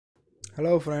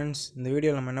Hello friends, இந்த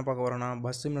வீடியோவில் நம்ம என்ன பார்க்க போகிறோம்னா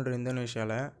பஸ் சிமுலேட்டர்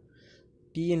இந்தோனேஷியாவில்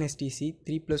tnstc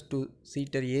 3+2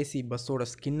 சீட்டர் ஏசி பஸ்ஸோட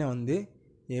ஸ்கின்னை வந்து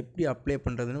எப்படி அப்ளை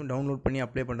பண்ணுறதுன்னு டவுன்லோட் பண்ணி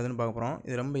அப்ளை பண்ணுறதுன்னு பார்க்க போகிறோம்.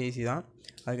 இது ரொம்ப ஈஸி தான்.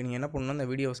 அதுக்கு நீங்கள் என்ன பண்ணணும்னா இந்த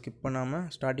வீடியோவை ஸ்கிப் பண்ணாமல்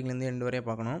ஸ்டார்டிங்லேருந்து எண்டு வரையும்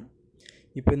பார்க்கணும்.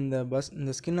 இப்போ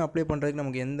இந்த ஸ்கின்னை அப்ளை பண்ணுறதுக்கு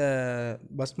நமக்கு எந்த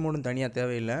பஸ் மோடும் தனியாக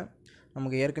தேவையில்லை.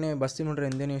 நமக்கு ஏற்கனவே பஸ்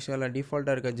சிமுலேட்டர் இந்தோனேஷியாவில்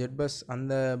டிஃபால்ட்டாக இருக்க ஜெட் பஸ்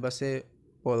அந்த பஸ்ஸே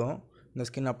போதும் இந்த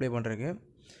ஸ்கின் அப்ளை பண்ணுறதுக்கு.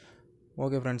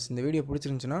 ஓகே ஃப்ரெண்ட்ஸ், இந்த வீடியோ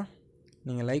பிடிச்சிருந்துச்சுன்னா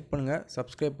நீங்கள் லைக் பண்ணுங்கள்,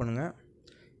 சப்ஸ்கிரைப் பண்ணுங்கள்.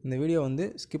 இந்த வீடியோ வந்து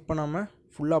ஸ்கிப் பண்ணாமல்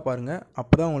ஃபுல்லாக பாருங்கள்.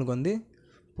 அப்போ தான் உங்களுக்கு வந்து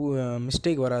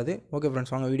மிஸ்டேக் வராது. ஓகே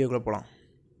ஃப்ரெண்ட்ஸ், வாங்க வீடியோக்குள்ளே போகலாம்.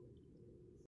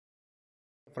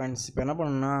 ஃப்ரெண்ட்ஸ், இப்போ என்ன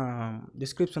பண்ணணும்னா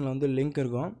டிஸ்கிரிப்ஷனில் வந்து லிங்க்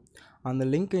இருக்கும். அந்த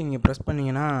லிங்க்கை நீங்கள் ப்ரெஸ்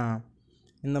பண்ணிங்கன்னா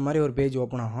இந்த மாதிரி ஒரு பேஜ்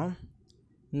ஓப்பன் ஆகும்.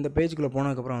 இந்த பேஜுக்குள்ளே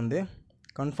போனதுக்கப்புறம் வந்து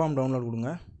கன்ஃபார்ம் டவுன்லோட்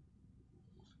கொடுங்க.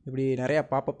 இப்படி நிறையா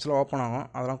பாப்அப்ஸ்லாம் ஓப்பன் ஆகும்,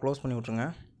 அதெல்லாம் க்ளோஸ் பண்ணி விட்ருங்க.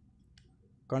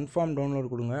 கன்ஃபார்ம்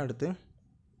டவுன்லோட் கொடுங்க. அடுத்து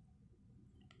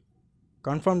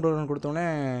கன்ஃபார்ம் டவுன்லோட் கொடுத்தோடனே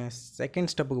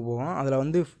செகண்ட் ஸ்டெப்புக்கு போகும். அதில்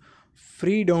வந்து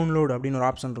ஃப்ரீ டவுன்லோட் அப்படின்னு ஒரு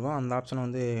ஆப்ஷன் இருக்கும். அந்த ஆப்ஷனை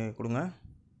வந்து கொடுங்க.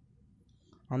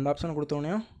 அந்த ஆப்ஷனை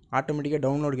கொடுத்தோடனே ஆட்டோமேட்டிக்காக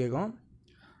டவுன்லோடு கேட்கும்.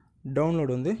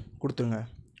 டவுன்லோடு வந்து கொடுத்துருங்க.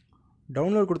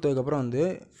 டவுன்லோட் கொடுத்ததுக்கப்புறம் வந்து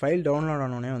ஃபைல் டவுன்லோட்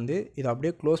ஆனோடனே வந்து இதை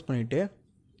அப்படியே க்ளோஸ் பண்ணிவிட்டு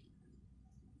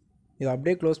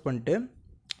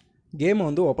கேமை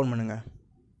வந்து ஓப்பன் பண்ணுங்கள்.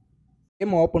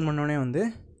 கேமை ஓப்பன் பண்ணோடனே வந்து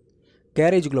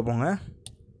கேரேஜுக்குள்ளே போங்க.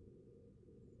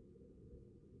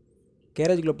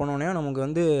 கேரேஜுக்குள்ளே போனோடனே நமக்கு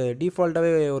வந்து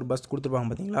டிஃபால்ட்டாகவே ஒரு பஸ் கொடுத்துருப்பாங்க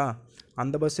பார்த்தீங்களா,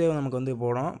 அந்த பஸ்ஸே நமக்கு வந்து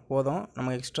போதும்.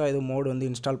 நமக்கு எக்ஸ்ட்ரா எதுவும் மோடு வந்து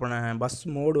பஸ்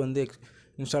மோடு வந்து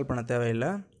இன்ஸ்டால் பண்ண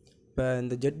தேவையில்லை. இப்போ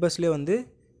இந்த ஜெட் பஸ்லேயே வந்து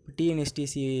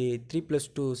tnstc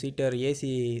 3+2 சீட்டர்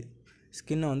ஏசி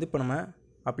ஸ்கின்னை வந்து இப்போ நம்ம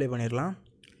அப்ளை பண்ணிடலாம்.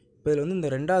 இப்போ இதில் வந்து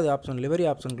இந்த ரெண்டாவது ஆப்ஷன் லிவரி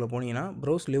ஆப்ஷனுக்குள்ளே போனீங்கன்னா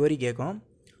ப்ரௌஸ் லிவரி கேட்கும்.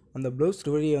 அந்த ப்ரௌஸ்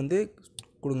லிவரியை வந்து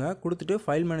கொடுங்க. கொடுத்துட்டு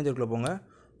ஃபைல் மேனேஜருக்குள்ளே போங்க.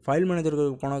 ஃபைல்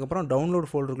மேனேஜருக்கு போனதுக்கப்புறம் டவுன்லோட்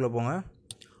ஃபோல்டருக்குள்ளே போங்க.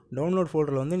 டவுன்லோட்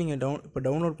ஃபோல்டரில் வந்து நீங்கள் இப்போ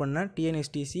டவுன்லோட் பண்ண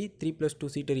tnstc 3+2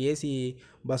 சீட்டர் ஏசி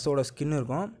பஸ்ஸோட ஸ்கின்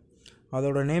இருக்கும்.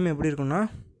 அதோட நேம் எப்படி இருக்குன்னா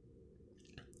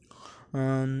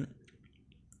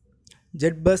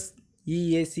ஜெட் பஸ்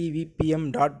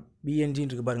eacvpm.bng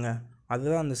இருக்குது பாருங்கள்,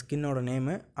 அதுதான் அந்த ஸ்கின்னோட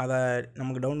நேமு. அதை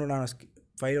நமக்கு டவுன்லோட் ஆன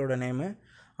ஃபைலோட நேமு.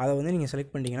 அதை வந்து நீங்கள்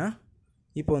செலக்ட் பண்ணிட்டீங்கன்னா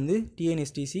இப்போ வந்து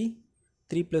tnstc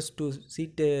 3+2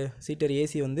 சீட்டர்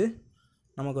ஏசி வந்து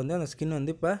நமக்கு வந்து அந்த ஸ்கின்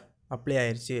வந்து இப்போ அப்ளை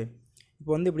ஆயிடுச்சு.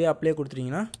 இப்போ வந்து இப்படியே அப்ளை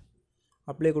கொடுத்துட்டிங்கன்னா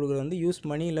அப்ளை கொடுக்குறது வந்து யூஸ்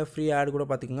மணி இல்லை ஃப்ரீ ஆட் கூட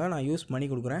பார்த்துக்கோங்க. நான் யூஸ் மணி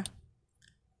கொடுக்குறேன்.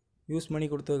 யூஸ் மணி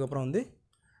கொடுத்ததுக்கப்புறம் வந்து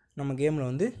நம்ம கேமில்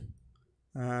வந்து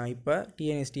இப்போ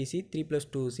tnstc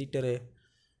 3+2 சீட்டர்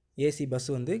ஏசி பஸ்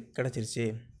வந்து கிடச்சிருச்சு.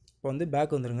 இப்போ வந்து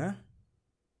பேக் வந்துடுங்க.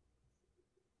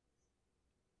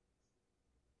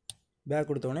 பேக்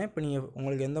கொடுத்தோடனே இப்போ நீங்கள்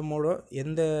உங்களுக்கு எந்த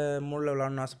மோடில்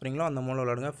விளாட்ணுன்னு ஆசைப்படுறீங்களோ அந்த மோடில்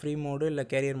விளாடுங்க. ஃப்ரீ மோடு இல்லை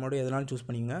கேரியர் மோடு எதனாலும் சூஸ்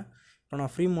பண்ணிக்கோங்க. இப்போ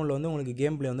நான் ஃப்ரீ மோடில் வந்து உங்களுக்கு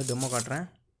கேம் பிளே வந்து டெமோ காட்டுறேன்.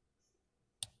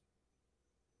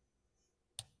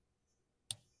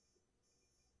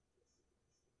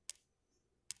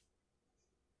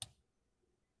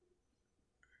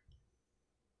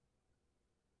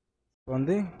 இப்போ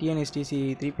வந்து tnstc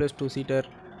 3+2 சீட்டர்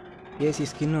ஏசி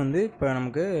ஸ்கின் வந்து இப்போ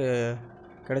நமக்கு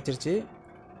கிடச்சிருச்சு.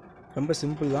 ரொம்ப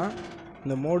சிம்பிள் தான்.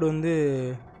 இந்த மோடு வந்து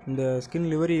இந்த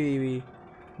ஸ்கின் லிவரி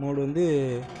மோடு வந்து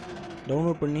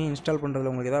டவுன்லோட் பண்ணி இன்ஸ்டால்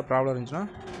பண்ணுறதுல உங்களுக்கு ஏதாவது ப்ராப்ளம் இருந்துச்சுன்னா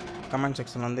கமெண்ட்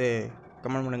செக்ஷனில் வந்து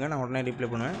கமெண்ட் பண்ணுங்கள், நான் உடனே ரிப்ளை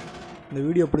பண்ணுவேன். இந்த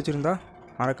வீடியோ பிடிச்சிருந்தா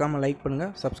மறக்காமல் லைக்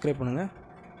பண்ணுங்கள், சப்ஸ்கிரைப் பண்ணுங்கள்.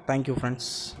 Thank you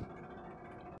friends.